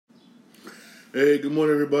Hey, good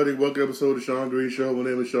morning, everybody. Welcome to episode of the Sean Green Show. My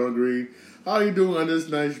name is Sean Green. How you doing on this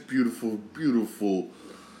nice, beautiful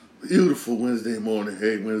Wednesday morning?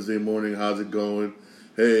 Hey, Wednesday morning, how's it going?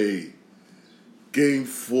 Hey, Game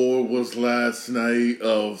 4 was last night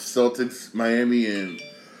of Celtics, Miami, and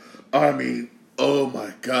oh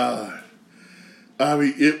my God.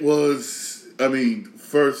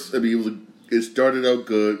 It started out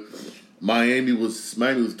good. Miami was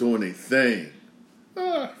doing a thing.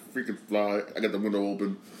 Freaking fly. I got the window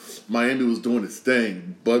open. Miami was doing its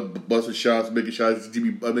thing. Busting shots, making shots.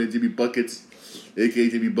 Jimmy Buckets, a.k.a.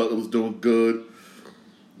 Jimmy Butler, was doing good.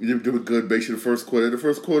 He did doing good basically the first quarter. The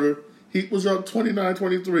first quarter, Heat was up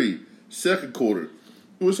 29-23. Second quarter,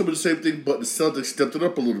 it was some of the same thing, but the Celtics stepped it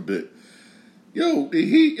up a little bit. The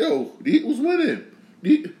Heat was winning.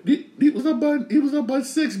 The Heat was up by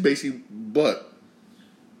 6, basically, but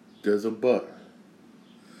there's a but.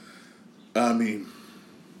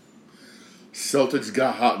 Celtics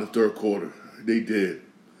got hot in the third quarter. They did.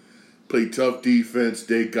 Played tough defense.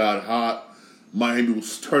 They got hot. Miami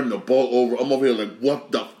was turning the ball over. I'm over here like,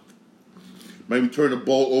 what the? Miami turned the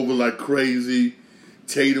ball over like crazy.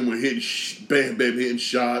 Tatum was hitting, Bam hitting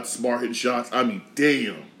shots. Smart hitting shots.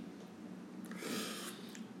 Damn.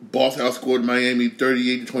 Boston outscored Miami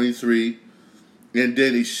 38-23. And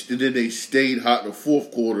then they stayed hot in the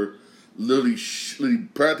fourth quarter. Literally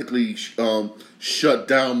practically shut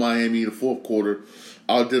down Miami in the fourth quarter.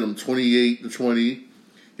 Outdid them 28-20.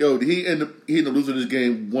 He ended up losing this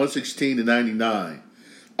game 116-99.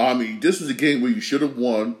 This was a game where you should have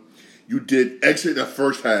won. You did excellent that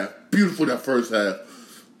first half. Beautiful that first half.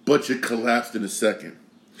 But you collapsed in the second.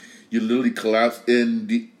 You literally collapsed in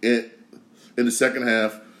the second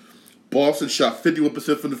half. Boston shot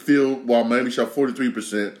 51% from the field while Miami shot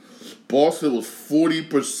 43%. Boston was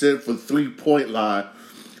 40% for 3-point line,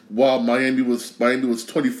 while Miami was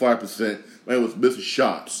 25%. Miami was missing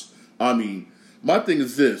shots. My thing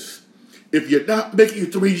is this: if you're not making your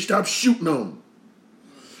threes, stop shooting them.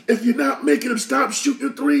 If you're not making them, stop shooting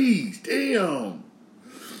your threes. Damn.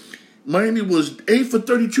 Miami was 8 for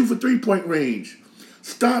 32 for 3-point range.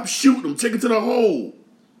 Stop shooting them. Take it to the hole.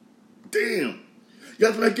 Then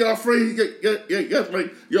y'all afraid to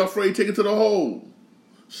take it to the hole.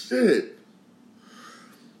 Shit.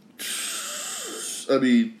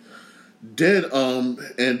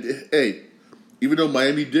 Even though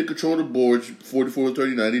Miami did control the boards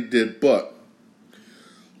 44-39, they did, but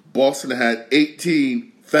Boston had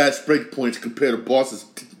 18 fast break points compared to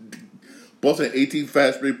Boston had 18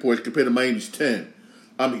 fast break points compared to Miami's 10.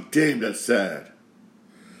 Damn, that's sad.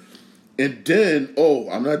 And then,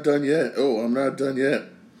 I'm not done yet.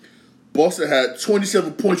 Boston had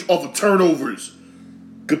 27 points off of turnovers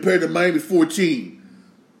compared to Miami 14.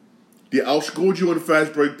 They outscored you on the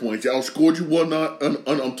fast break points. They outscored you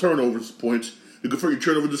on turnovers points. They convert your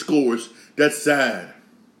turnover to scores. That's sad.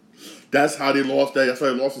 That's how they lost that. That's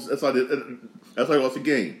how they lost the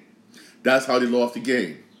game. That's how they lost the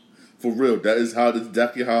game. For real. That is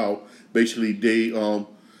exactly how basically they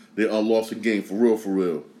lost the game. For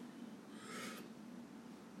real.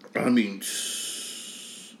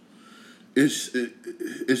 It's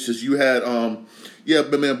just you had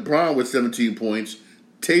Brown with 17 points.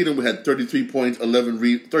 Tatum had 33 points, 11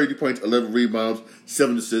 rebounds,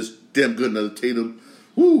 7 assists. Damn good, another Tatum.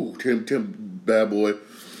 Woo, Tim, bad boy.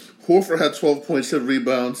 Horford had 12 points, 7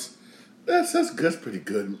 rebounds. That's pretty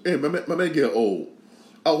good. Hey, my man getting old.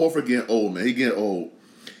 Horford getting old, man. He getting old.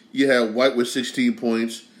 You had White with 16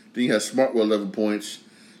 points. Then you had Smart with 11 points.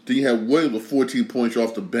 Then you had Williams with 14 points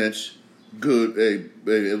off the bench. Good.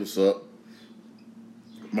 Hey, what's up?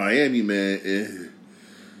 Miami, man.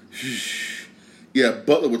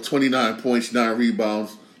 Butler with 29 points, 9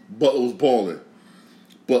 rebounds. Butler was balling.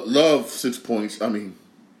 But Love, 6 points. Come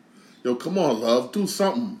on, Love. Do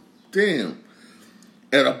something. Damn.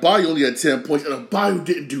 And Adebayo only had 10 points. And Adebayo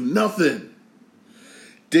didn't do nothing.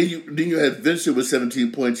 Then you had Vincent with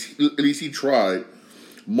 17 points. At least he tried.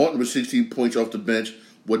 Martin with 16 points off the bench.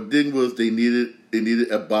 What did was they needed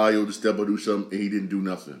Adebayo to step up and do something, and he didn't do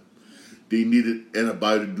nothing. They needed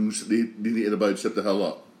Adebayo to step the hell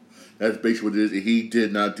up. That's basically what it is. And he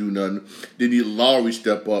did not do nothing. They needed Lowry to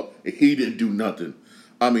step up, and he didn't do nothing.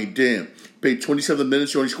 Damn. Played 27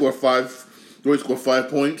 minutes, you only scored 5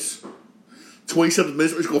 points. 27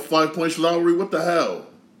 minutes, you only scored 5 points, Lowry. What the hell?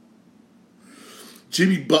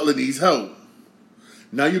 Jimmy Butler needs help.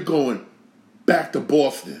 Now you're going back to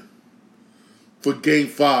Boston for Game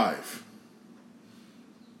 5.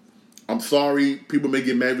 I'm sorry, people may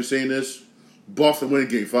get mad for saying this. Boston winning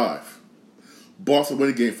Game 5.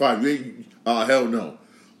 You ain't, hell no.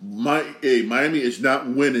 Miami is not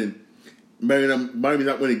winning Miami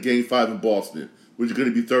not winning Game 5 in Boston, which is going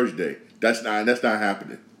to be Thursday. That's not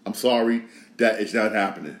happening. I'm sorry, that is not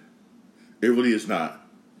happening. It really is not.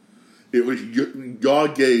 Y'all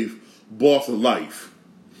gave Boston life.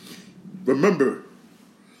 Remember,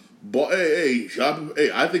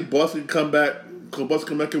 I think Boston can come back. Boston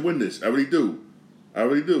come back and win this. I really do.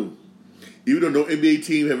 Even though no NBA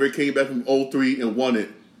team ever came back from 0-3 and won it,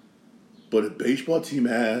 but a baseball team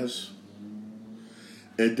has,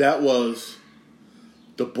 and that was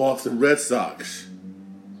the Boston Red Sox.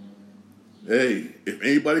 Hey, if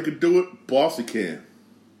anybody could do it, Boston can.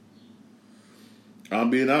 I'm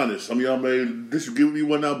being honest. Some of y'all may disagree with me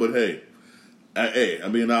one now, but hey,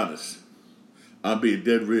 I'm being honest. I'm being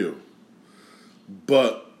dead real.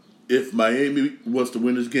 But if Miami was to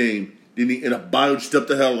win this game, they need Adebayo to step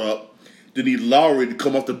the hell up. They need Lowry to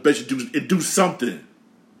come off the bench and do something.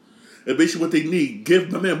 And basically what they need,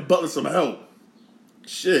 give my man Butler some help.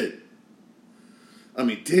 Shit. I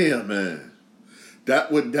mean, damn, man.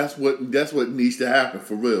 That's what needs to happen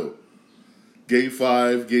for real. Game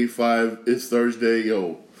 5 is Thursday,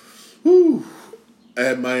 yo. Whew.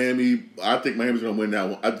 At Miami, I think Miami's gonna win that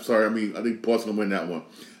one. I think Boston's gonna win that one.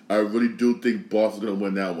 I really do think Boston's gonna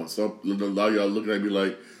win that one. So a lot of y'all looking at me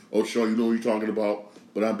like, "Oh, Sean, you know what you're talking about,"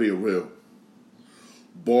 but I'm being real.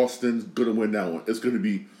 Boston's gonna win that one. It's gonna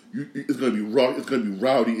be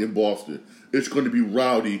rowdy in Boston. It's gonna be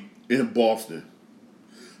rowdy in Boston.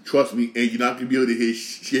 Trust me, and you're not gonna be able to hear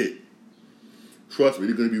shit. Trust me,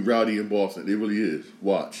 they're gonna be rowdy in Boston. It really is.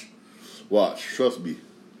 Watch. Trust me.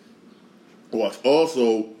 Watch.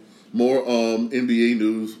 Also, more NBA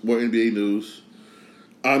news.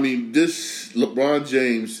 I mean, this LeBron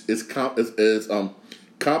James is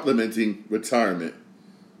complimenting retirement.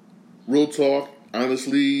 Real talk,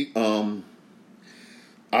 honestly,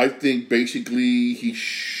 I think basically he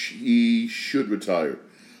should retire.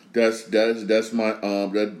 That's my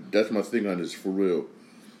thing on this, for real.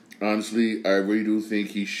 Honestly, I really do think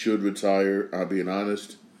he should retire. I'm being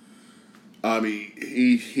honest. I mean,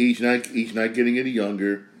 he's not getting any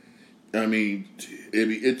younger. I mean, they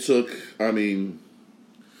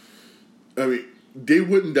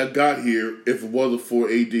wouldn't have got here if it wasn't for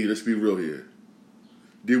AD. Let's be real here.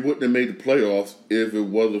 They wouldn't have made the playoffs if it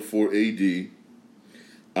wasn't for AD.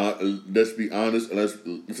 Let's be honest, and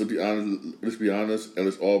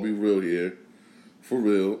let's all be real here, for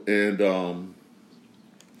real. And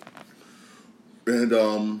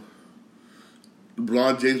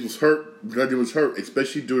LeBron James was hurt.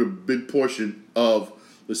 Especially during a big portion of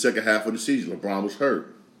the second half of the season. LeBron was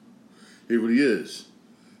hurt. He really is.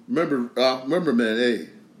 Remember, man. Hey,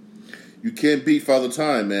 you can't beat Father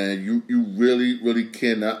Time, man. You really, really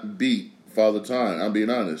cannot beat Father Time. I'm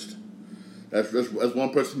being honest. That's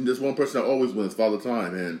one person. There's one person that always wins, Father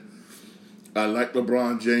Time, and I like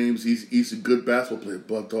LeBron James. He's a good basketball player,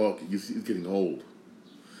 but dog, he's getting old.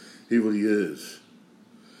 He really is.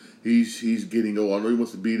 He's getting old. I know he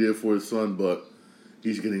wants to be there for his son, but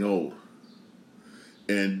he's getting old.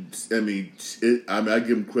 And I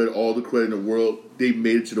give him credit, all the credit in the world. They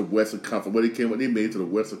made it to the Western Conference. When they made it to the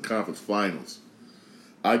Western Conference Finals,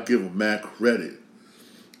 I give them mad credit.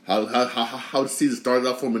 How the season started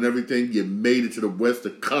out for him and everything, you made it to the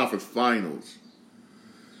Western Conference Finals.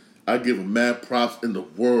 I give them mad props in the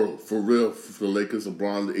world, for real, for the Lakers,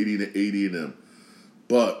 LeBron, the 80 and them.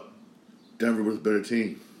 But Denver was a better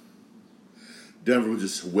team. Denver was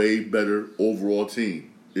just a way better overall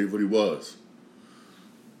team. It really was.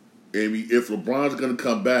 And if LeBron's going to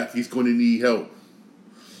come back, he's going to need help.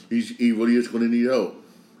 He really is going to need help.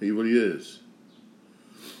 He really is.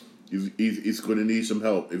 He's going to need some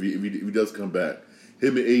help if he does come back.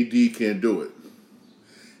 Him and AD can't do it.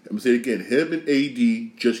 I'm going to say it again. Him and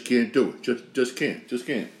AD just can't do it. Just can't. Because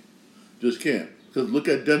look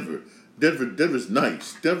at Denver. Denver's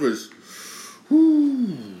nice. Denver's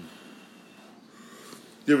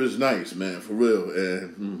nice, man, for real.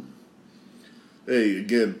 And hey,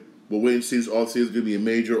 again, we're waiting to see this offseason. It's going to be a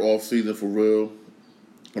major offseason for real.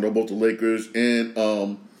 I know both the Lakers and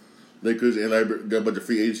I got a bunch of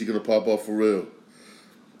free agency going to pop up for real.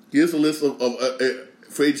 Here's a list of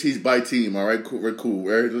free agencies by team. All right, cool.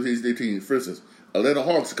 Here's their team. For instance, Atlanta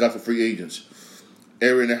Hawks got some free agents.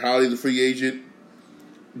 Aaron Howley, the free agent.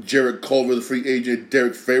 Jared Culver, the free agent.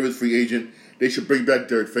 Derek Favors, free agent. They should bring back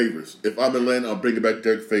Derek Favors. If I'm Atlanta, I'm bringing back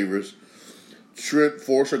Derek Favors. Trent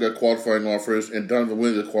Forrester got qualifying offers, and Donovan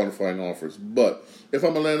Williams got qualifying offers. But if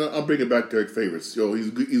I'm Atlanta, I'm bringing back Derek Favors. Yo,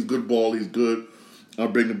 he's good ball. He's good.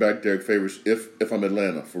 I'm bringing back Derek Favors if I'm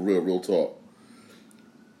Atlanta, for real talk.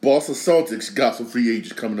 Boston Celtics got some free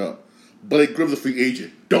agents coming up. Blake Griffin's a free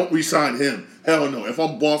agent. Don't re-sign him. Hell no. If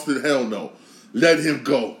I'm Boston, hell no. Let him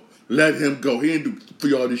go. Let him go. He ain't do for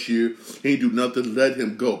y'all this year. He ain't do nothing. Let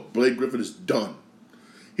him go. Blake Griffin is done.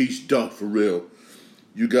 He's done for real.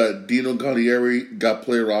 You got Dino Gallieri, got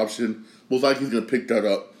player option. Most likely he's gonna pick that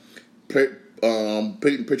up.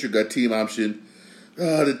 Peyton Pritchard got team option.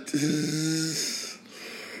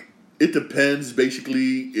 It depends,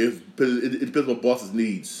 basically. It depends on Boston's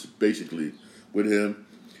needs, basically, with him.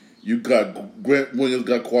 You got Grant Williams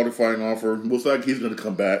got qualifying offer. Most likely he's going to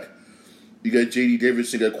come back. You got J.D.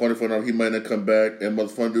 Davidson got qualifying offer. He might not come back. And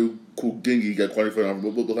Motherfucker Kugingi got qualifying offer.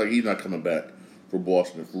 But looks like he's not coming back for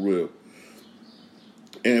Boston, for real.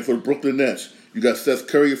 And for the Brooklyn Nets, you got Seth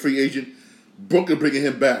Curry, a free agent. Brooklyn bringing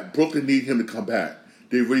him back. Brooklyn need him to come back.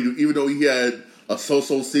 They really do. Even though he had a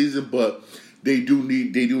so-so season, but they do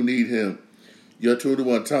need him. You got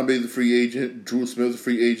 2-1. Tom Brady's a free agent. Drew Smith's a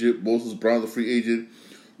free agent. Moses Brown's a free agent.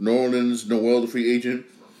 Noel the free agent.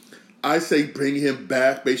 I say bring him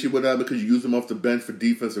back, basically, whatever, because you use him off the bench for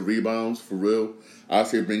defensive rebounds, for real. I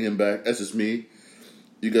say bring him back. That's just me.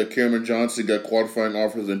 You got Cameron Johnson, got qualifying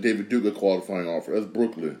offers, and David Duke got qualifying offer. That's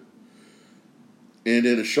Brooklyn. And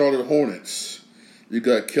then the Charlotte Hornets. You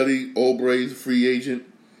got Kelly Oubre's a free agent.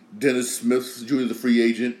 Dennis Smith Jr. is a free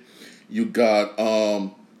agent. You got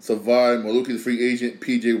Savai Maluki, the free agent.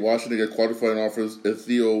 P.J. Washington got qualifying offers. And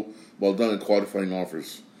Theo Maldon got qualifying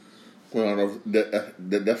offers.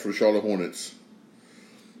 That's for the Charlotte Hornets.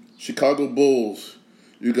 Chicago Bulls.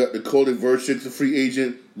 You got Nikola Vucevic, the free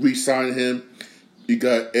agent. Re-sign him. You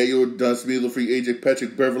got Ayo Dunsmere, the free agent.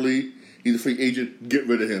 Patrick Beverly, he's a free agent. Get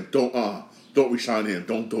rid of him. Don't re-sign him.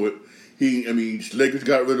 Don't do it. Lakers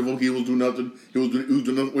got rid of him. He was doing nothing. He was doing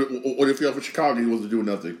nothing. Or if he was for Chicago, he wasn't doing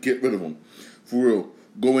nothing. Get rid of him. For real.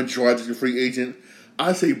 Go and try to the free agent.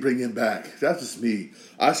 I say bring him back. That's just me.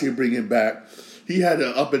 I say bring him back. He had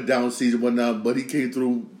an up and down season, whatnot, but he came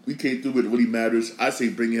through. He came through with what he matters. I say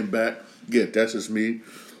bring him back. Yeah, that's just me.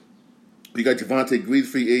 You got Javonte Green,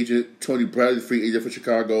 free agent. Tony Bradley, free agent for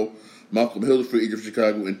Chicago. Malcolm Hill, the free agent for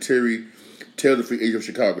Chicago, and Terry Taylor, the free agent for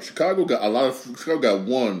Chicago. Chicago got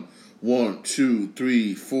 1, 2,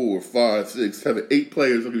 3, 4, 5, 6, 7, 8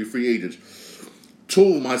 players that are going to be free agents. 2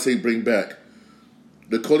 of them I say bring back.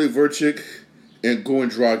 Nikola Vucevic and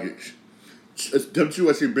Goran Dragic. Them 2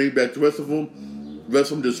 I say bring back. The rest of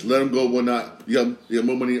them just let them go. Whatnot. You got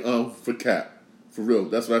more money for cap. For real.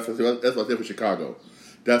 That's what I say. That's what I say for Chicago.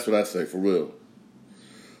 That's what I say, for real.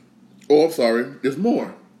 Oh, I'm sorry. There's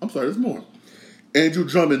more. There's more. Andrew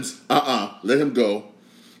Drummond's, let him go.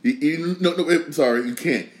 I'm sorry, you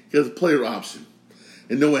can't. He has a player option.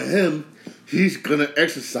 And knowing him, he's going to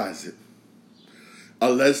exercise it.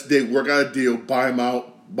 Unless they work out a deal, buy him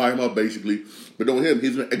out basically. But knowing him,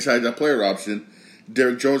 he's going to exercise that player option.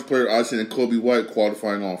 Derek Jones player option and Kobe White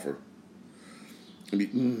qualifying offer.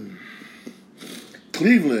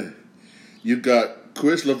 Cleveland, you got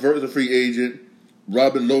Chris LeVert, the free agent.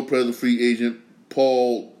 Robin Lopez, the free agent.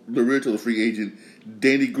 Paul Laurito, the free agent.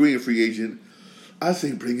 Danny Green, a free agent. I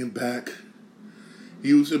say bring him back.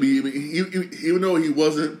 Even though he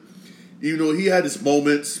wasn't, he had his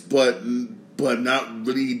moments, but not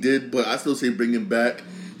really he did. But I still say bring him back.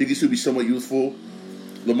 He can still be somewhat useful.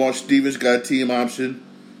 Lamar Stevens got a team option.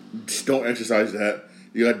 Just don't exercise that.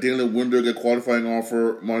 You got Daniel Winder, got qualifying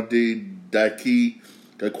offer. Monte Daki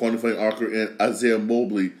got qualifying offer, and Isaiah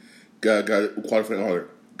Mobley got qualifying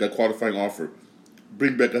offer.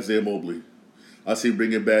 Bring back Isaiah Mobley. I say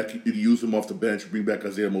bring him back. You use him off the bench. Bring back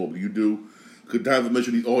Isaiah Mobley. You do. Because Donovan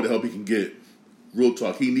Mitchell needs all the help he can get. Real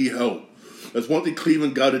talk. He need help. That's one thing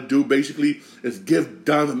Cleveland got to do, basically, is give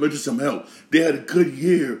Donovan Mitchell some help. They had a good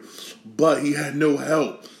year, but he had no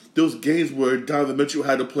help. Those games where Donovan Mitchell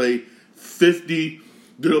had to play 50,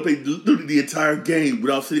 play literally the entire game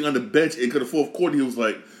without sitting on the bench, and in the fourth quarter he was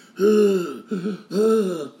like,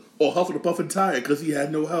 or huffing and puffing tired because he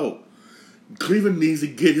had no help. Cleveland needs to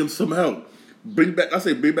get him some help. Bring back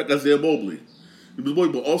Isaiah Mobley.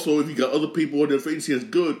 But also, if you got other people on their face that's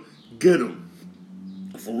good, get him.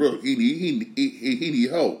 For real, he need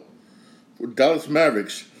help. For Dallas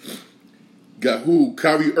Mavericks, got who?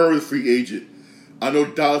 Kyrie Irving, free agent. I know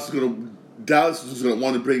Dallas is gonna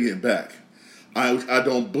want to bring him back. I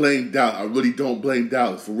don't blame Dallas. I really don't blame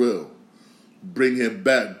Dallas, for real. Bring him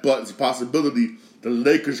back, but it's a possibility the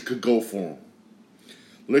Lakers could go for him.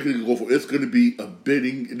 It's going to be a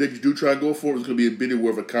bidding. If Lakers do try to go for him, it's going to be a bidding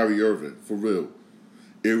war for Kyrie Irving, for real.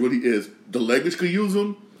 It really is. The Lakers could use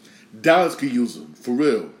him. Dallas could use him, for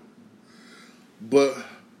real. But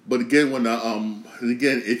again,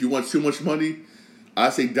 if you want too much money, I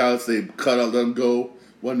say Dallas say cut out, let him go,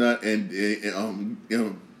 whatnot, I'm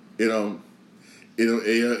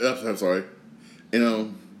sorry,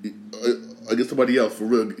 I get somebody else for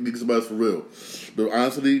real. Get somebody else for real. But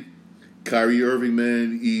honestly, Kyrie Irving,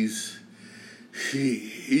 man, he's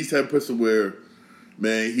the type of person where,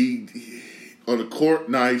 man, he on the court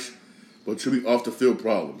nice, but to be off the field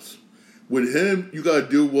problems. With him, you gotta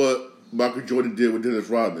do what Michael Jordan did with Dennis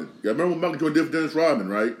Rodman. Yeah, remember what Michael Jordan did with Dennis Rodman,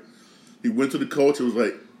 right? He went to the coach and was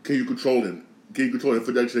like, "Can you control him? Can you control him?"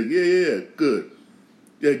 For that, said, "Yeah, good,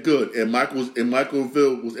 yeah, good." And Michael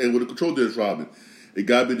Phil was able to control Dennis Rodman. It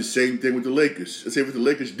gotta be the same thing with the Lakers. Let's say if the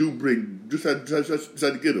Lakers do decide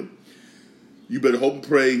to get him, you better hope and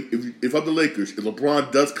pray. If I'm the Lakers, if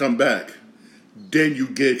LeBron does come back, then you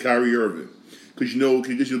get Kyrie Irving, because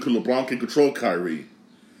LeBron can control Kyrie.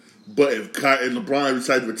 But if LeBron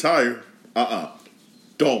decides to retire,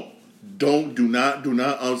 do not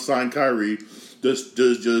unsign Kyrie. Just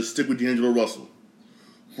stick with D'Angelo Russell.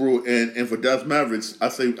 And for Dallas Mavericks, I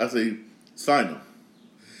say sign him,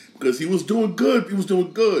 because he was doing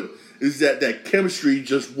good. It's that chemistry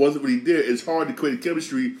just wasn't really there. It's hard to create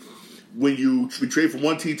chemistry when you trade from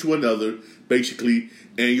one team to another, basically,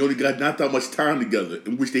 and you only got not that much time together,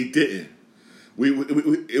 in which they didn't. We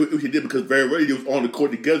did, because very rarely they was on the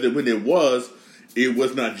court together. When it was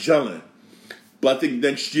not gelling. But I think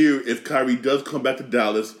next year, if Kyrie does come back to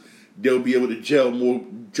Dallas, they'll be able to gel more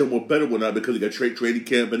better with that, because they got training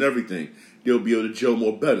camp and everything. They'll be able to gel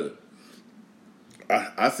more better.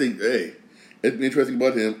 I think, hey, it's interesting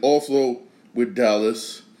about him. Also with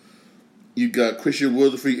Dallas, you got Christian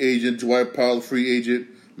Wood, a free agent, Dwight Powell, a free agent,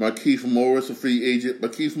 Markieff Morris, a free agent.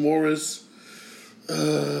 Markieff Morris,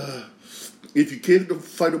 if you can't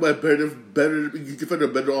find nobody better, you can find a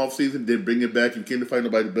better offseason, then bring it back. You can't find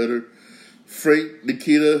nobody better. Frank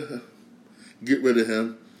Nikita, get rid of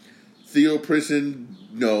him. Theo Prison,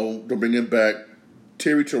 no, don't bring him back.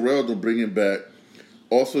 Terry Terrell, don't bring him back.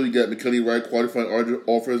 Also, you got McKinley Wright qualifying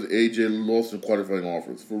offers, AJ Lawson qualifying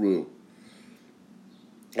offers, for real.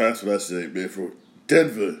 That's what I say, man, for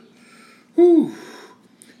Denver. Whew.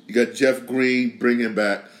 You got Jeff Green, bring him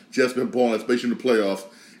back. Jeff's been balling, especially in the playoffs.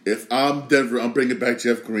 If I'm Denver, I'm bringing back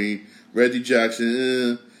Jeff Green. Reggie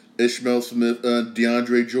Jackson, Ishmael Smith,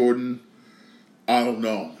 DeAndre Jordan. I don't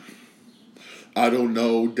know. I think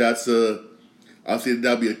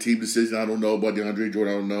that'll be a team decision. I don't know about DeAndre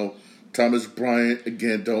Jordan. I don't know. Thomas Bryant,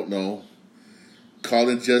 again, don't know.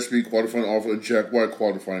 Colin Jesby, qualifying offer, and Jack White,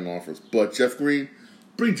 qualifying offers. But Jeff Green,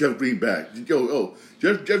 bring Jeff Green back. Jeff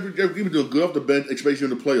Green been doing good off the bench,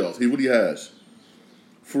 especially in the playoffs. He really has.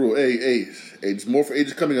 For real, hey, there's more for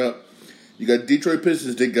agents coming up. You got Detroit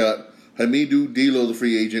Pistons. They got Hamidou Diallo, the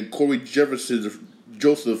free agent. Corey Joseph,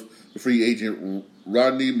 the free agent.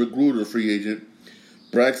 Rodney McGruder, the free agent.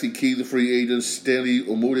 Braxton Key, the free agent. Stanley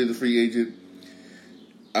Omode, the free agent.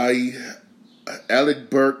 Alec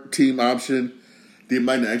Burke, team option. They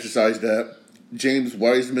might not exercise that. James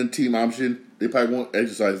Wiseman, team option. They probably won't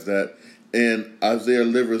exercise that. And Isaiah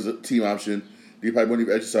Livers, team option. They probably won't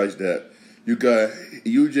even exercise that. You got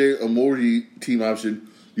UJ Amori, team option.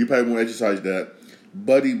 You probably won't exercise that.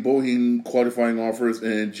 Buddy Boheen, qualifying offers.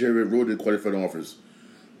 And Jared Rhoden, qualifying offers.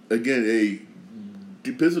 Again, the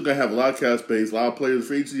Pistons are going to have a lot of cap space, a lot of players.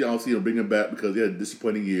 For agency, I don't see them bringing them back because they had a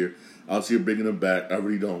disappointing year. I don't see them bringing them back. I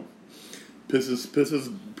really don't. Pistons going to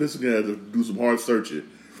have to do some hard searching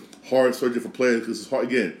for players, because it's hard.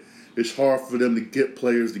 Again, it's hard for them to get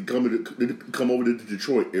players to come over to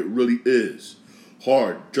Detroit. It really is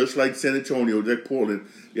hard. Just like San Antonio, like Portland,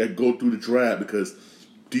 you got to go through the draft, because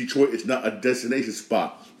Detroit is not a destination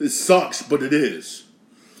spot. It sucks, but it is.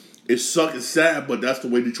 It sucks, it's sad, but that's the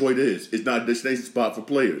way Detroit is. It's not a destination spot for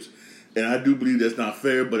players. And I do believe that's not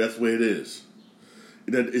fair, but that's the way it is.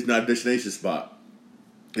 It's not a destination spot.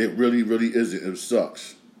 It really, really isn't. It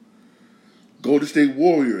sucks. Golden State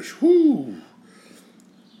Warriors. Whoo!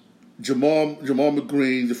 Jamal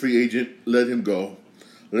McGreen, the free agent, let him go.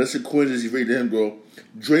 Lester Quinn is free, let him go.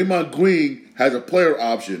 Draymond Green has a player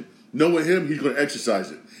option. Knowing him, he's going to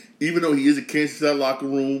exercise it. Even though he is a cancer to that locker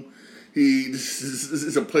room,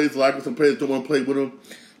 it's a player's locker room. Some players don't want to play with him.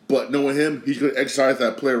 But knowing him, he's going to exercise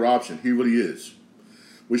that player option. He really is.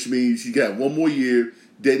 Which means he got one more year.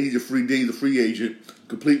 Then he's a free agent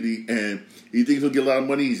completely. And he thinks he'll get a lot of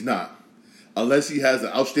money. He's not. Unless he has an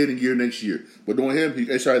outstanding year next year. But knowing him, he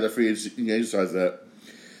can exercise that free agent. He can exercise that.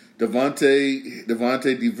 Devontae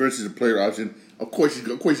DeVers is a player option. Of course he's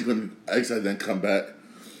going to exercise that and come back.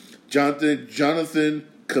 Jonathan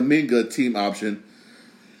Kuminga, team option.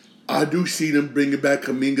 I do see them bringing back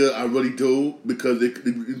Kuminga. I really do, because they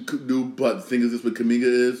could do. But the thing is, this what Kuminga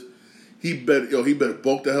is. He better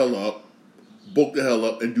bulk the hell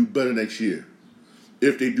up, and do better next year.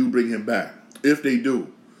 If they do bring him back, if they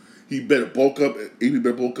do, he better bulk up.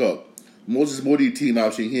 Moses Moody, team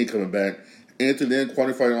option. He ain't coming back. Anthony Lynn,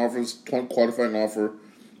 qualifying offer.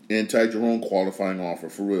 and Ty Jerome qualifying offer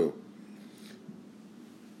for real.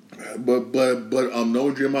 But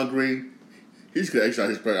knowing Draymond Green, he's gonna exercise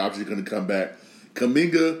his player option. He's gonna come back.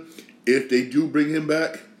 Kuminga, if they do bring him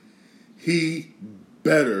back, he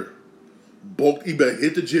better bulk. He better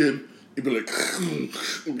hit the gym. He better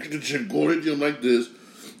hit the gym, go to the gym like this,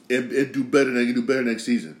 and do better than he do better next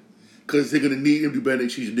season. Because they're gonna need him to do better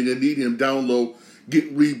next season. They're gonna need him down low,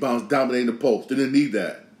 getting rebounds, dominating the post. They're gonna need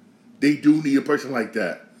that. They do need a person like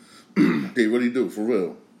that. They really do, for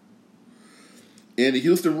real. In the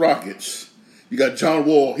Houston Rockets, you got John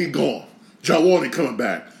Wall. He gone. John Wall ain't coming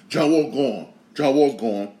back. John Wall gone. John Wall's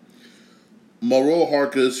gone. Mauro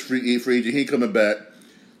Harkus, free agent. He ain't coming back.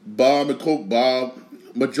 Bob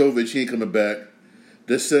Majovic, he ain't coming back.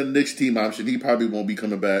 The Sun Knicks team option, he probably won't be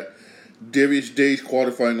coming back. Darius Day's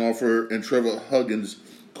qualifying offer and Trevor Huggins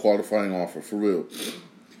qualifying offer, for real.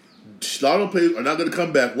 A lot of players are not going to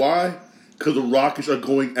come back. Why? Because the Rockets are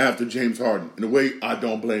going after James Harden. In a way, I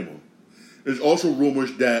don't blame them. There's also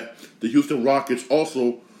rumors that the Houston Rockets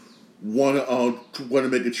also want to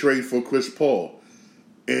make a trade for Chris Paul,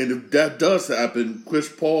 and if that does happen, Chris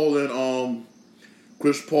Paul and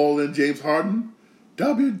James Harden,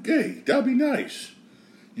 that'll be nice.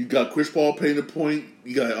 You got Chris Paul playing the point.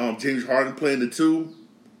 You got James Harden playing the two.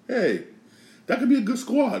 Hey, that could be a good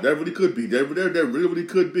squad. That really could be. That really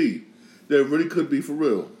could be. That really could be for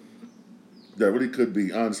real. That really could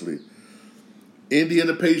be, honestly.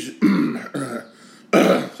 Indiana Pacers.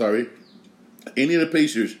 Sorry. Indiana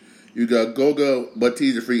Pacers. You got Goga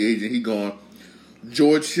Batiste, a free agent. He gone.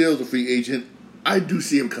 George Hill's a free agent. I do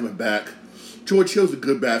see him coming back. George Hill's a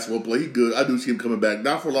good basketball player. He's good. I do see him coming back.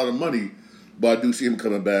 Not for a lot of money, but I do see him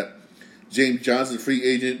coming back. James Johnson, free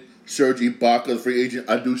agent. Serge Ibaka, free agent.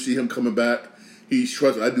 I do see him coming back. He's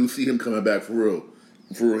trusted. I do see him coming back for real.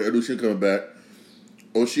 For real, I do see him coming back.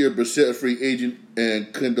 Oshae Brissett, a free agent,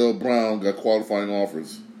 and Kendall Brown got qualifying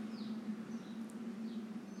offers.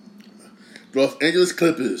 Los Angeles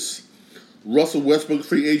Clippers. Russell Westbrook,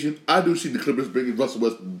 free agent. I do see the Clippers bringing Russell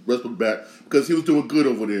Westbrook back because he was doing good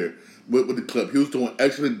over there with the club. He was doing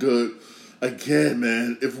excellent good. Again,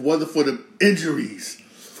 man, if it wasn't for the injuries,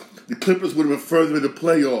 the Clippers would have been further in the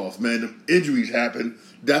playoffs, man. The injuries happened.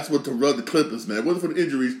 That's what to run the Clippers, man. If it wasn't for the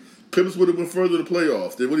injuries, Clippers would have been further in the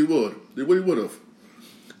playoffs. They really would. They really would have,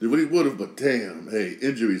 but damn, hey,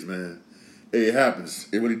 injuries, man. Hey, it happens.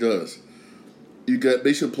 It really does. You got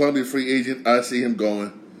Mason Plumlee, free agent. I see him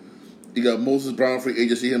going. You got Moses Brown, free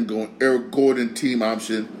agent. I see him going. Eric Gordon, team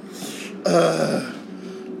option. The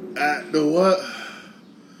what?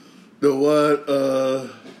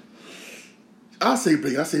 I say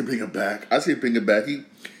bring him back.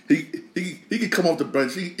 He could come off the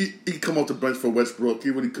bench. He could come off the bench for Westbrook. He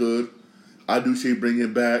really could. I do see bring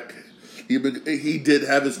him back. He did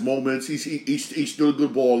have his moments. He's still a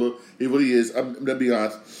good baller. He really is. I'm gonna be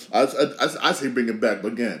honest. I say bring him back,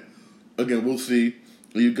 but again, we'll see.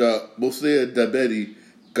 You got Mosea Dabedi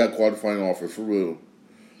got qualifying offers for real.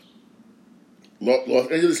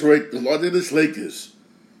 Los Angeles Lakers.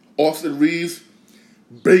 Austin Reeves,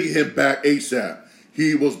 bring him back ASAP.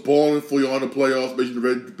 He was balling for you on the playoffs,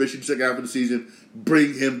 especially the second half of the season.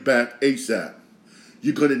 Bring him back ASAP.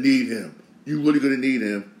 You're gonna need him. You're really gonna need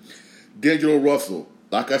him. D'Angelo Russell,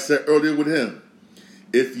 like I said earlier with him,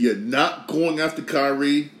 if you're not going after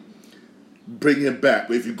Kyrie, bring him back.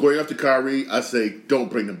 But if you're going after Kyrie, I say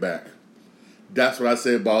don't bring him back. That's what I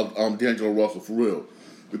say about D'Angelo Russell, for real.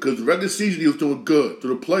 Because the regular season, he was doing good.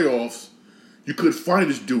 Through the playoffs, you couldn't find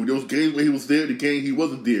this dude. There was games where he was there, the game he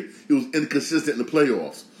wasn't there. He was inconsistent in the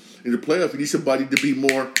playoffs. In the playoffs, you need somebody to be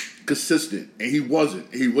more consistent. And he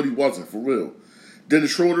wasn't. He really wasn't, for real.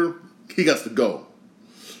 Dennis Schroeder, he got to go.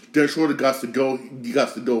 Dennis Schroeder got to go. He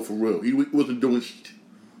got to go, for real. He wasn't doing shit.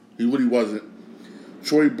 He really wasn't.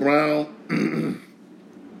 Troy Brown,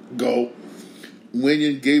 go.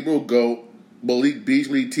 William Gabriel, go. Malik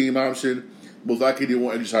Beasley, team option. Most likely they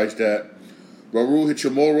won't exercise that. Raul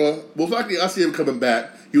Hachimura, most likely I see him coming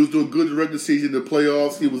back. He was doing good in the regular season, the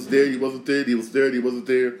playoffs. He was there, he wasn't there. He was there, he wasn't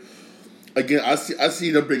there. Again, I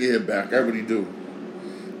see them bringing him back. I really do.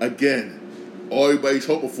 Again, all everybody's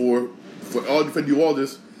hoping for all defending all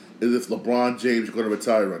this, is if LeBron James is going to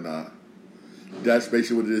retire or not. That's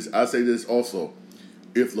basically what it is. I say this also.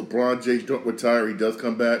 If LeBron James don't retire, he does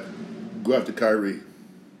come back, go after Kyrie.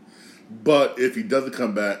 But if he doesn't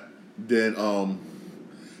come back, then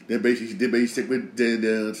basically stick with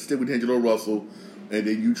D'Angelo Russell, and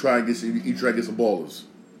then you try and get some ballers,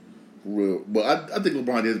 for real. But I think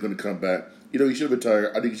LeBron is going to come back. He should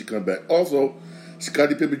retire. I think he should come back. Also,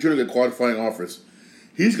 Scottie Pippen Jr. got qualifying offers.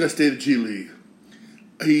 He's going to stay in the G League.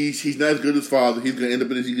 He's not as good as his father. He's gonna end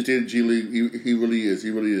up in the G League. He really is.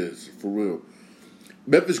 He really is for real.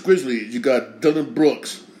 Memphis Grizzlies. You got Dylan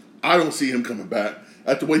Brooks. I don't see him coming back.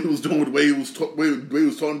 After the way he was doing, the way he was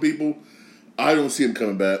taunting people, I don't see him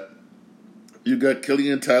coming back. You got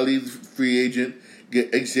Killian Tiley, free agent.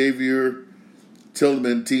 Get Xavier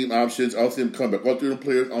Tillman, team options. I don't see him coming back. All three of them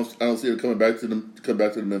players, I don't see him coming back to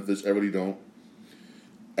the Memphis. I really don't.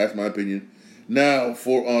 That's my opinion. Now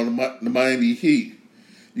for the Miami Heat,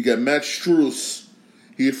 you got Max Strus.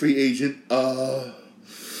 He's a free agent.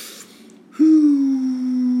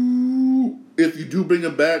 If you do bring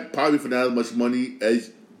him back, probably for not as much money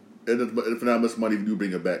if you do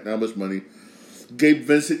bring him back, not much money. Gabe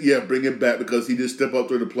Vincent, yeah, bring him back because he did step up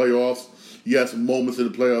during the playoffs. He had some moments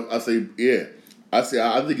in the playoffs. I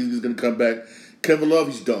think he's going to come back. Kevin Love,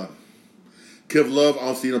 he's done. Kevin Love, I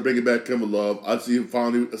don't see him bringing back Kevin Love. I see him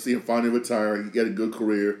finally retiring. He got a good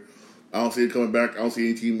career. I don't see him coming back. I don't see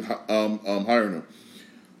any team hiring him.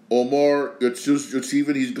 Omar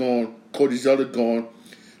Yurtseven, he's gone. Cody Zeller, gone.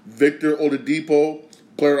 Victor Oladipo,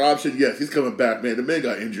 player option, yes, he's coming back, man. The man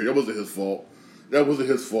got injured. That wasn't his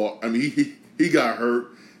fault. I mean, he got hurt.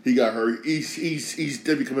 He's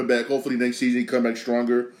definitely coming back. Hopefully next season he come back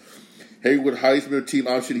stronger. Haywood Highsmith, team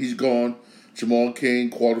option, he's gone. Jamal Cain,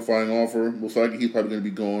 qualifying offer. Most likely he's probably going to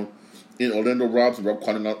be gone. And Orlando Robinson,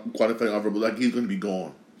 qualifying offer, but he's going to be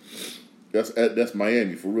gone. That's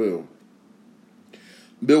Miami, for real.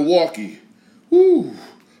 Milwaukee. Woo.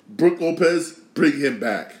 Brook Lopez, bring him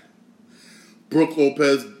back. Brook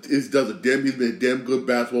Lopez he's been a damn good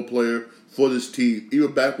basketball player for this team.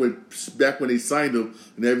 Even back when they signed him,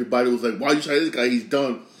 and everybody was like, "Why you sign this guy? He's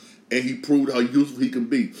done," and he proved how useful he can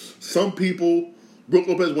be. Some people, Brook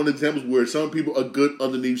Lopez is one of the examples where some people are good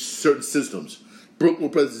underneath certain systems. Brook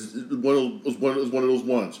Lopez is one of those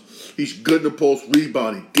ones. He's good in the post,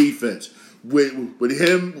 rebounding, defense. With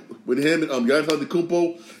him and Giannis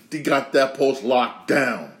Antetokounmpo, they got that post locked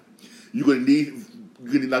down. You're gonna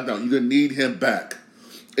need him back.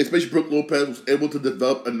 Especially Brook Lopez was able to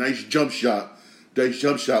develop a nice jump shot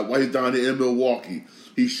while he's down there in Milwaukee.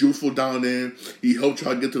 He's useful down there. He helped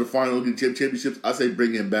try to get to the finals, get championships. I say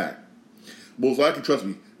bring him back. Most likely, trust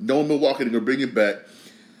me, knowing Milwaukee, they're gonna bring him back.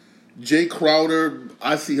 Jay Crowder,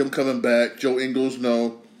 I see him coming back. Joe Ingles,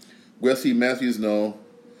 no. Wesley Matthews, no.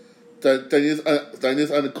 Giannis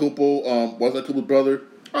Antetokounmpo, Antetokounmpo's brother,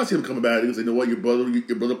 I see him coming back. He say, you know what, your brother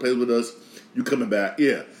plays with us. You coming back?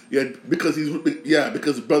 Yeah, because his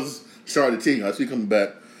brothers started the team. I see him coming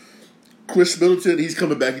back. Chris Middleton, he's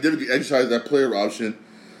coming back. He definitely exercised that player option.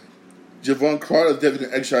 Javon Carter is definitely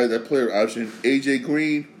going to exercise that player option. AJ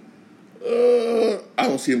Green, I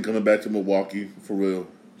don't see him coming back to Milwaukee for real.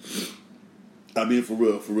 I mean, for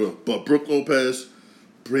real. But Brook Lopez,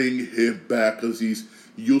 bring him back because he's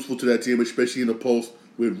useful to that team, especially in the post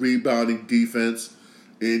with rebounding, defense,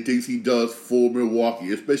 and things he does for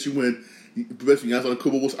Milwaukee. Especially when Giannis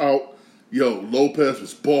Antetokounmpo was out, Lopez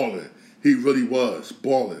was balling. He really was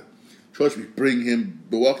balling. Trust me,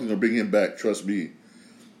 Milwaukee's gonna bring him back. Trust me.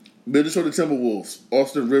 Minnesota Timberwolves,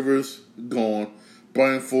 Austin Rivers gone,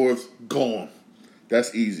 Brian Forbes gone.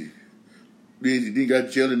 That's easy. Then you got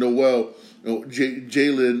Jalen Noel,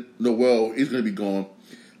 he's gonna be gone.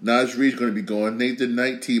 Naj Reid's going to be gone. Nathan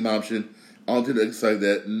Knight, team option. I don't think they exercise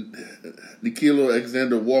that. Nikhil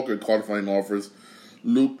Alexander Walker, qualifying offers.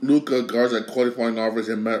 Luka Garza, qualifying offers.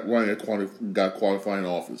 And Matt Ryan got qualifying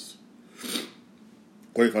offers.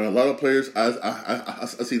 Qualifying a lot of players. I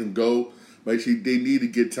see them go. But actually, they need to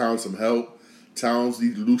get Towns some help. Towns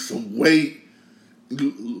need to lose some weight.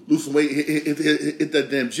 Lose some weight. Hit that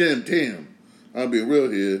damn gym. Damn. I'm being real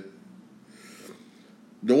here.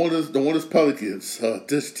 The one is Pelicans,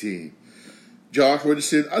 this team. Josh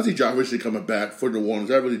Richardson, I see Josh Richardson coming back for the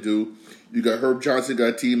Warriors. I really do. You got Herb Johnson, got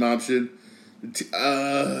a team option. It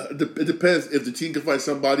depends. If the team can find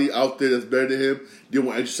somebody out there that's better than him, they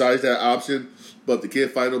won't exercise that option. But if they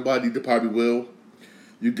can't find nobody, they probably will.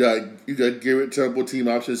 You got Garrett Temple, team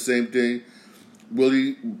option, same thing.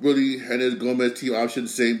 Willie Hernandez Gomez, team option,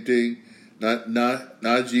 same thing.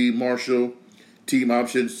 Najee Marshall, team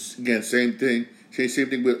options, again, same thing. Same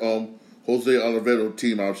thing with Jose Olivero,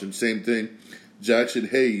 team option, same thing. Jackson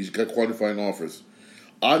Hayes got qualifying offers.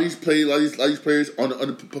 All these players on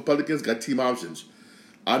the Pelicans got team options.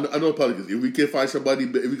 I know Pelicans. If we can find somebody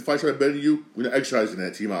better than you, we're not exercising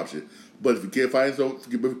that team option. But if we can't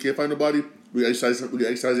find nobody, we exercise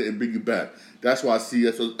it and bring you back. That's why I see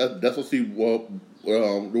that's what I see. The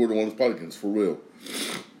Orlando Pelicans for real.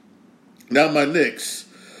 Now my Knicks.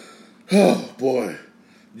 Oh boy.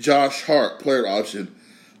 Josh Hart, player option.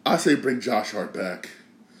 I say bring Josh Hart back.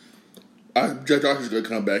 Josh is going to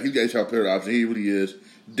come back. He's got a player option. He really is.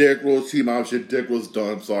 Derrick Rose team option. Derrick Rose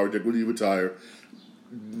done. I'm sorry. Derrick Rose need to retire.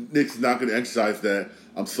 Knicks not going to exercise that.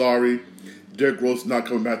 I'm sorry. Derrick Rose not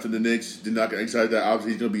coming back to the Knicks. They're not going to exercise that.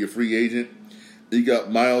 Obviously, he's going to be a free agent. You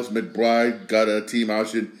got Miles McBride, got a team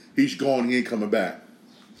option. He's gone. He ain't coming back.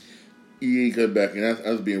 He ain't coming back. And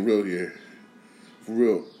that's being real here. For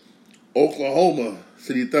real. Oklahoma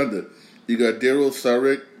City Thunder. You got Daryl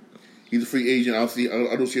Saric. He's a free agent. I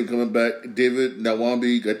don't see him coming back. David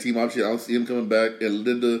Nwambi got team option. I don't see him coming back. And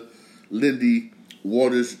Lindy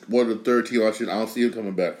Waters, the third team option. I don't see him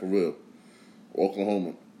coming back for real.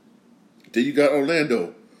 Oklahoma. Then you got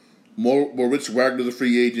Orlando. Moritz Wagner's a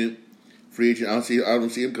free agent. I don't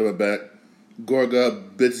see him coming back.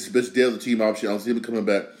 Gorga Bitzdale's a team option. I don't see him coming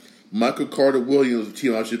back. Michael Carter Williams a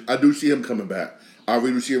team option. I do see him coming back. I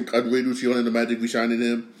really do see Orlando Magic re-signing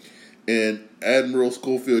him. And Admiral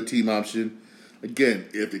Schofield team option. Again,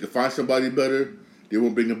 if they can find somebody better, they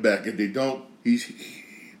won't bring him back. If they don't, he's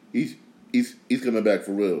coming back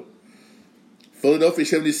for real. Philadelphia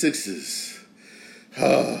 76ers.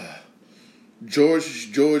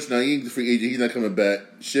 George Naeem's a free agent. He's not coming back.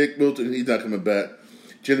 Shake Milton, he's not coming back.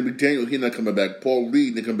 Jeremy Daniels, he's not coming back. Paul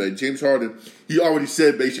Reed, not coming back. James Harden, he already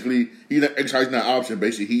said basically he's not exercising that option.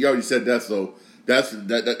 Basically, he already said that. So that's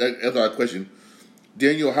our question.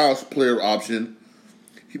 Daniel House player option.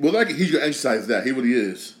 He's gonna exercise that. He really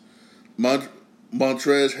is.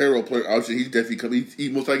 Montrezl Harrell player option. He's definitely coming. He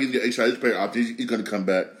most likely gonna exercise his player option. He's gonna come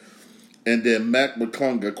back. And then Mac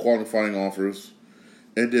McClung got qualifying offers.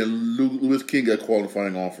 And then Louis King got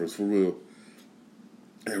qualifying offers for real.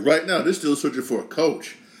 And right now they're still searching for a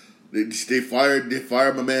coach. They fired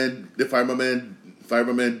my man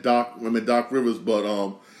Doc Rivers, but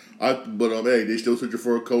hey, they still searching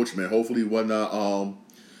for a coach, man. Hopefully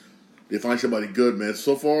they find somebody good, man.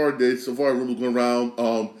 So far rumors going around,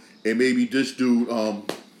 and maybe this dude who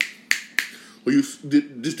used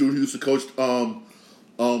to coach Toronto.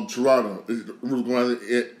 Rumors going around,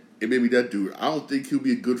 it may be that dude. I don't think he'll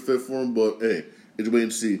be a good fit for him, but hey, it's wait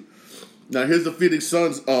and see. Now here's the Phoenix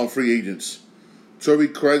Suns free agents. Torrey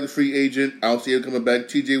Craig, the free agent. I don't see him coming back.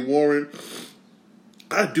 T.J. Warren,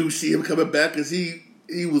 I do see him coming back because he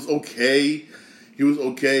was okay. He was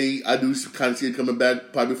okay. I do kind of see him coming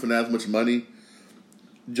back, probably for not as much money.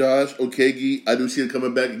 Josh Okogie, I do see him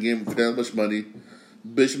coming back again for not as much money.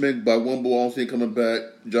 Bishman by Wumble, I don't see him coming back.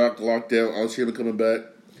 Jock Lockdown, I don't see him coming back.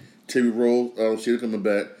 Terry Rose, I don't see him coming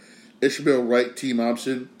back. Ishmael Wright, team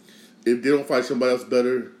option. If they don't find somebody else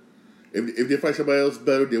better, if they find somebody else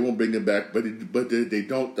better, they won't bring him back. But they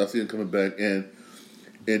don't, I'll see him coming back. And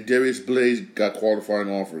Darius Blaze got qualifying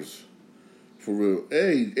offers. For real.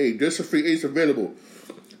 Hey, there's some free agents available.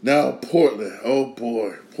 Now, Portland. Oh,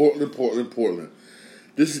 boy. Portland.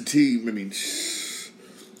 This is a team, I mean,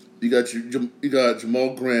 you got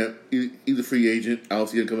Jamal Grant, he's a free agent. I don't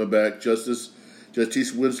see him coming back. Justice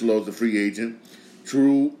Winslow's a free agent.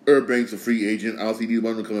 Drew Eubank's a free agent. I don't see either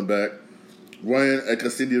one of them coming back. Ryan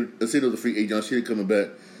Acasindo's a free agent. I don't see him coming back.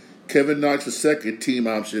 Kevin Knox, the second team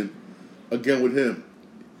option. Again with him.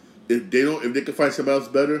 If they can find somebody else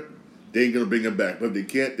better, they ain't gonna bring him back. But if they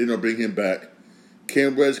can't, they're gonna bring him back.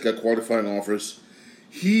 Cam Reddish got qualifying offers.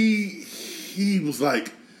 He was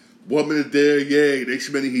like 1 minute there, yay.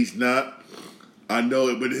 Next minute he's not. I know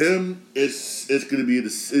it. With him, it's gonna be a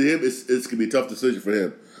tough decision for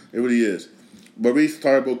him. It really is. Maurice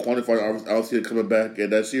Tarbell qualifying offers. I don't see him coming back, and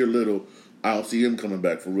Nasir Little, I don't see him coming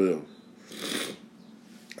back for real.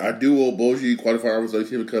 I do owe Boji qualifying offers. I don't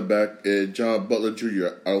see him coming back, and John Butler Jr.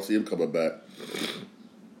 I don't see him coming back.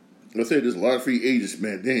 Let's say there's a lot of free agents,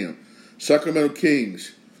 man. Damn. Sacramento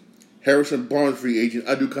Kings. Harrison Barnes, free agent.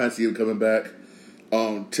 I do kind of see him coming back.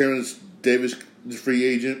 Terrence Davis, the free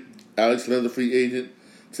agent. Alex Len, the free agent.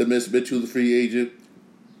 Timus Mitchell, the free agent.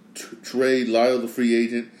 Trey Lyle, the free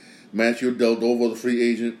agent. Matthew Dellavedova, the free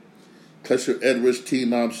agent. Cluster Edwards,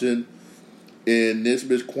 team option. And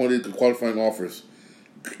Nisbet's qualifying offers.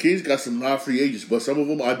 The Kings got some lot of free agents, but some of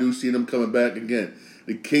them I do see them coming back again.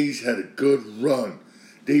 The Kings had a good run.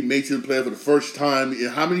 They made it to the playoffs for the first time in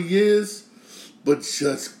how many years? But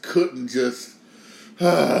just couldn't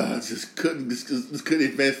couldn't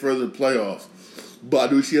advance further in the playoffs. But I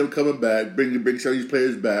do see them coming back, bring some of these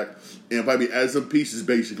players back, and probably add some pieces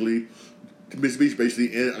basically,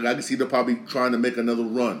 and I can see them probably trying to make another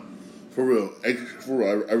run. For real. I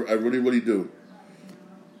really do.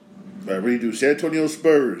 I really do. San Antonio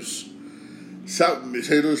Spurs. San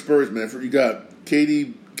Antonio Spurs, man. You got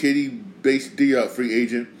Katie Bates Diop, free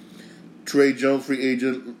agent. Trey Jones, free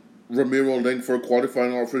agent. Ramiro Langford,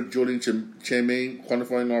 qualifying offers. Jordan Chamain,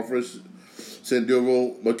 qualifying offers.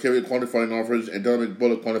 Sanduro McCarry, qualifying offers. And Dominic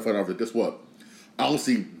Bullock, qualifying offers. Guess what? I don't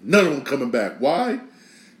see none of them coming back. Why?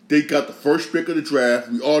 They got the first pick of the draft.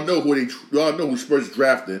 We all know who Spurs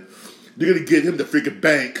drafted. They're gonna give him the freaking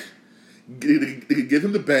bank. They're gonna give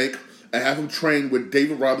him the bank and have him train with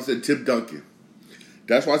David Robinson and Tim Duncan.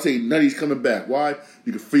 That's why I say none of these coming back. Why?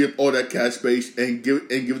 You can free up all that cash space and give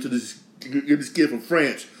it to this kid from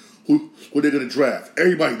France who they're gonna draft.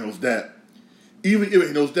 Everybody knows that. Even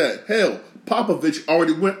everybody knows that. Hell, Popovich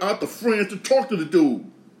already went out to France to talk to the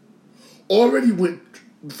dude. Already went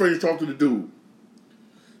to France to talk to the dude.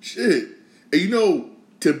 Shit. And you know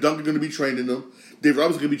Tim Duncan gonna be training them. David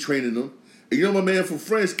Robinson gonna be training them. And you know my man from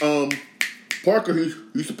France, Parker, who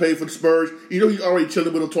used to pay for the Spurs, you know he's already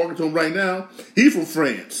chilling with him, talking to him right now. He's from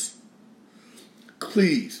France.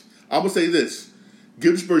 Please, I'm gonna say this: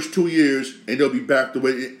 give the Spurs 2 years, and they'll be back the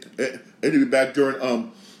way, and they'll be back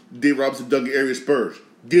during David Robinson, Duncan area Spurs.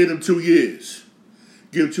 Give them 2 years.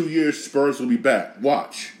 Give them 2 years. Spurs will be back.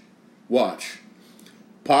 Watch.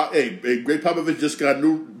 Greg Popovich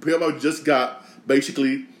just got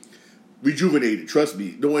basically rejuvenated. Trust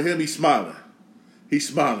me. Knowing him, he's smiling.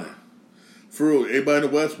 For real, everybody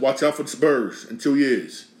in the West, watch out for the Spurs in 2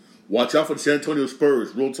 years. Watch out for the San Antonio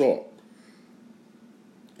Spurs. Real talk.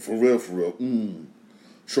 For real.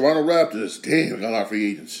 Toronto Raptors. Damn, got a lot of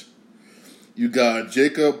free agents. You got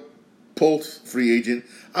Jacob Pulse, free agent.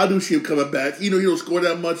 I do see him coming back. You know, he don't score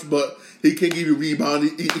that much, but he can give you rebound.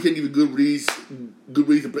 He can give you good reads and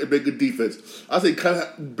play good defense. I say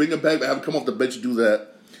bring him back, but have him come off the bench and do that.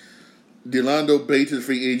 Delando Bates is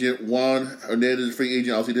free agent. Juan Hernandez is free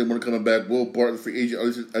agent. I see them want to coming back. Will Barton is free agent.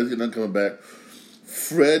 I see them coming back.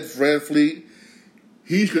 Fred Fleet,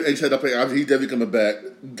 he's going to exercise that player option. He's definitely coming back.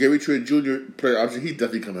 Gary Trent Jr. player option. He's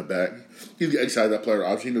definitely coming back. He's going to exercise that player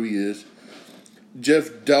option. You know he is.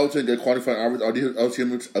 Jeff Dalton got qualifying hours. I don't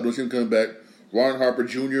see him coming back. Ron Harper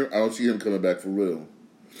Jr. I don't see him coming back for real.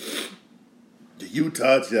 The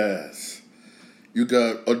Utah Jazz. You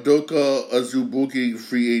got Udoka Azubuike,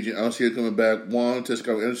 free agent. I don't see him coming back. Juan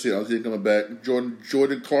Toscano Anderson. I don't see him coming back.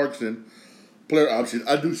 Jordan Clarkson, player option.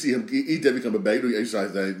 I do see him. He's definitely coming back. He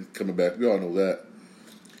exercise that. He's coming back. We all know that.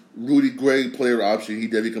 Rudy Gray, player option. He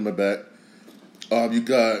definitely coming back. You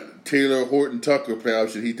got Taylor Horton Tucker, player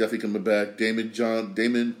option. He's definitely coming back. Damian Jones,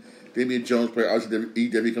 player option. He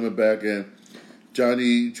definitely coming back. And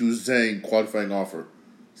Johnny Juzang, qualifying offer.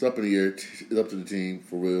 It's up in the air. It's up to the team,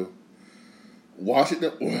 for real.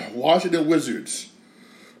 Washington Wizards.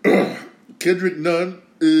 Kendrick Nunn,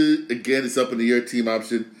 again, it's up in the air, team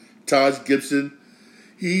option. Taj Gibson,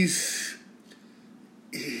 if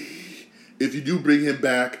you do bring him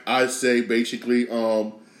back, I say basically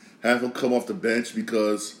have him come off the bench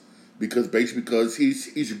because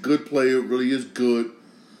he's a good player, really is good.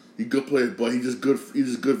 He's a good player, but he's just good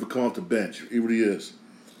for coming off the bench. He really is.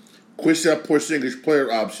 Kristaps Porzingis,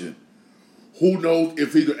 player option. Who knows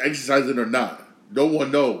if he's going to exercise it or not? No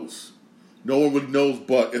one knows. No one really knows.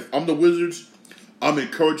 But if I'm the Wizards, I'm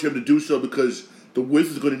encouraging him to do so because the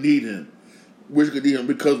Wizards are going to need him. Wizards are going to need him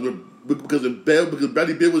because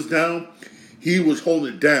Bradley Beal was down. He was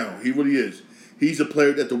holding it down. He really is. He's a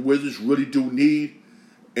player that the Wizards really do need.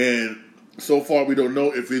 And so far, we don't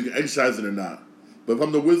know if he's going to exercise it or not. But if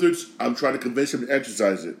I'm the Wizards, I'm trying to convince him to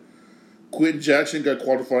exercise it. Quentin Jackson got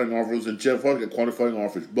qualifying offers and Jeff Hart got qualifying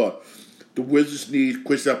offers. But the Wizards need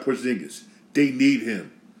Kristaps Porzingis. They need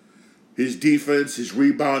him. His defense, his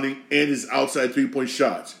rebounding, and his outside three-point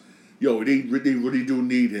shots. Yo, they really do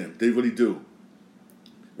need him. They really do.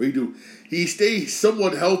 Really do. He stays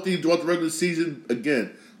somewhat healthy throughout the regular season.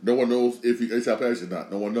 Again, no one knows if he is out or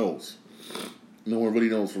not. No one knows. No one really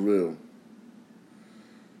knows for real.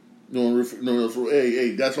 No one knows for real.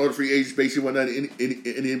 Hey, that's all the free agents basically went on in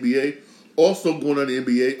the NBA. Also going on in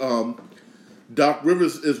the NBA, Doc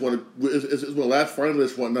Rivers is one of the last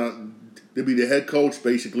finalists, whatnot, to be the head coach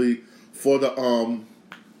basically for the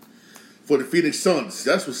Phoenix Suns.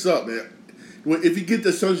 That's what's up, man. If you get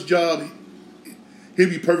the Suns job, he'll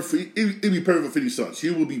be perfect. He'll be perfect for Phoenix Suns. He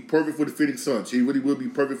will be perfect for the Phoenix Suns. He really will be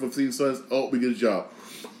perfect for Phoenix Suns. Oh, we get a job.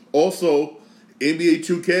 Also, NBA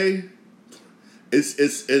 2K is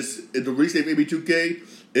the release date of NBA 2K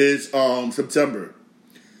is September.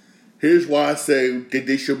 Here's why I say that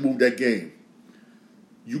they should move that game.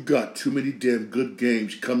 You got too many damn good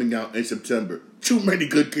games coming out in September. Too many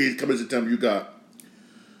good games coming in September. You got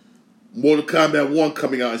Mortal Kombat 1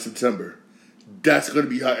 coming out in September. That's going to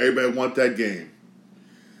be how everybody wants that game.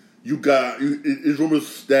 You got, there's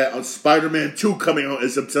rumors that Spider-Man 2 coming out in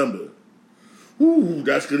September. Ooh,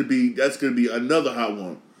 that's going to be another hot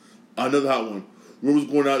one. Another hot one. Rumors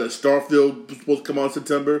going out that Starfield is supposed to come out in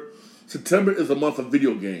September. September is a month of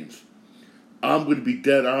video games. I'm going to be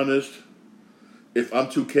dead honest. If I'm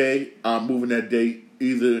 2K, I'm moving that date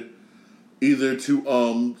either either to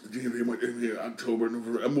October,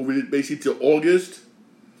 November. I'm moving it basically to August,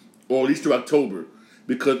 or at least to October,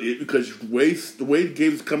 because the way the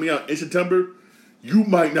games are coming out in September, you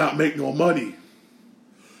might not make no money.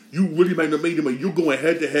 You really might not make no money. You're going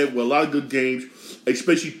head to head with a lot of good games,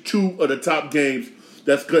 especially two of the top games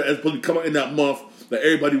that's supposed to come out in that month that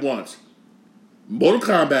everybody wants: Mortal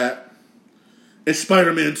Kombat and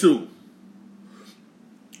Spider-Man 2.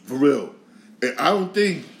 For real. And I don't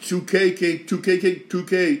think 2K can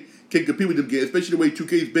compete with them games, especially the way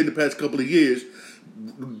 2K's been the past couple of years.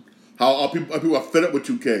 How people are fed up with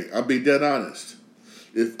 2K. I'm being dead honest.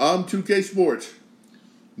 If I'm 2K Sports,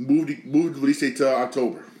 move the release date to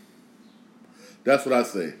October. That's what I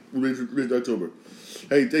say. Release to October.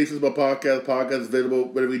 Hey, thanks for my podcast. Podcast is available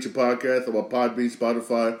wherever you get your podcast. I'm on Podbean,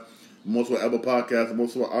 Spotify. I'm also on Apple Podcasts. I'm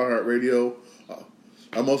also on iHeartRadio.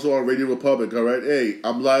 I'm also on Radio Republic, all right? Hey,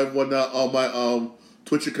 I'm live on my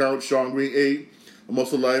Twitch account, Sean Green 8. I'm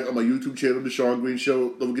also live on my YouTube channel, The Sean Green Show.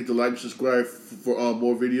 Don't forget to like and subscribe for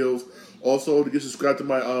more videos. Also, to get subscribed to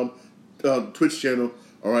my Twitch channel,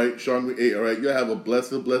 all right? Sean Green 8, all right? You'll have a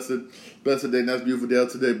blessed day. Nice, beautiful day out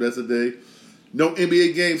today. Blessed day. No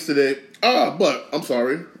NBA games today. But I'm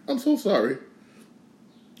sorry. I'm so sorry.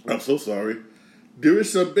 There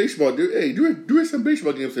is some baseball. There is some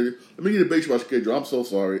baseball games today. Let me get a baseball schedule. I'm so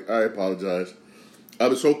sorry. I apologize. I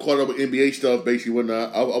was so caught up with NBA stuff, basically,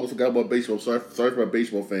 whatnot. I was forgot about baseball. Sorry for my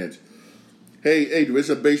baseball fans. Hey, there is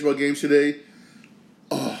some baseball games today.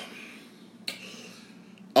 I'm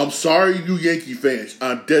sorry, you Yankee fans.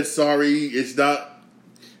 I'm dead sorry. It's not.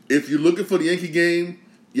 If you're looking for the Yankee game,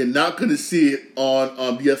 you're not going to see it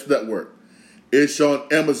on BS Network. It's on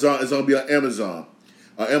Amazon. It's going to be on Amazon.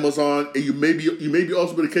 Amazon, and you may be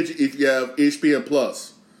also going to catch it if you have ESPN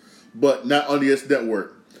Plus, but not on the S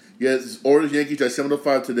Network. Yes, Orioles Yankees at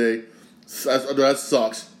 7:05 today. That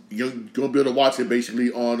sucks. You're going to be able to watch it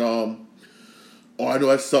basically on. I know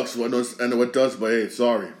that sucks. I know it does, but hey,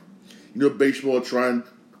 sorry. You know, baseball trying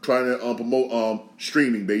to promote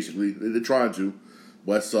streaming basically. They're trying to,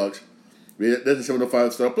 but that sucks. Yeah, that's a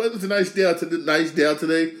 7:05 start. But it's a nice day out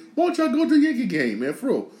today. Why don't y'all go to the Yankee game, man? For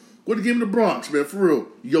real. Go to the game in the Bronx, man, for real.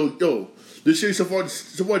 Yo. This series so far the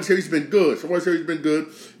series been good.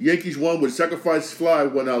 Yankees won with sacrifice fly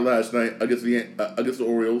went out last night against the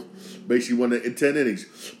Orioles. Basically won it in 10 innings.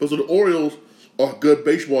 But so the Orioles are a good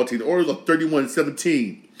baseball team. The Orioles are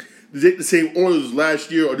 31-17. These ain't the same Orioles as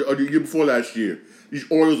last year or the year before last year. These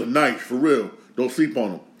Orioles are nice, for real. Don't sleep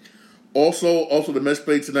on them. Also the Mets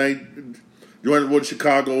played tonight. Joining the road to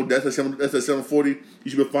Chicago. That's at 7:40.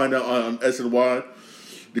 You should find out on SNY.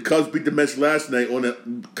 The Cubs beat the Mets last night.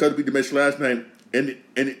 Ending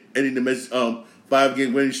the Mets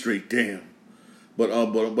 5-game winning streak. Damn. But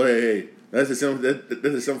hey, that's at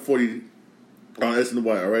 7:40 on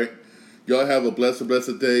SNY. All right. Y'all have a blessed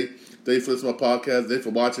day. Thanks for listening to my podcast. Thanks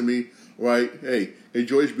for watching me. All right. Hey,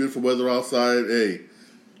 enjoy this beautiful weather outside. Hey,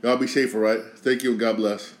 y'all be safe. All right. Thank you and God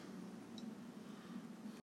bless.